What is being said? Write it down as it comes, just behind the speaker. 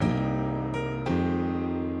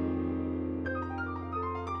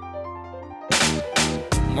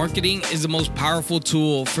Marketing is the most powerful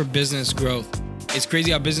tool for business growth. It's crazy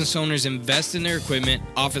how business owners invest in their equipment,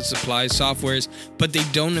 office supplies, softwares, but they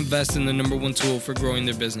don't invest in the number one tool for growing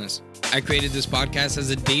their business. I created this podcast as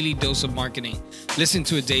a daily dose of marketing. Listen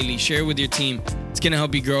to it daily, share it with your team. It's going to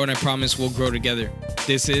help you grow, and I promise we'll grow together.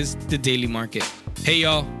 This is The Daily Market. Hey,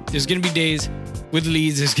 y'all, there's going to be days with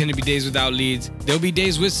leads. There's going to be days without leads. There'll be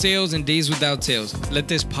days with sales and days without sales. Let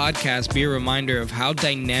this podcast be a reminder of how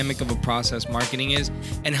dynamic of a process marketing is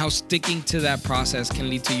and how sticking to that process can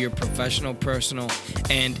lead to your professional, personal,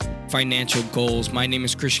 and financial goals. My name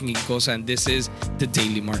is Christian Gicosa, and this is The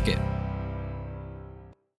Daily Market.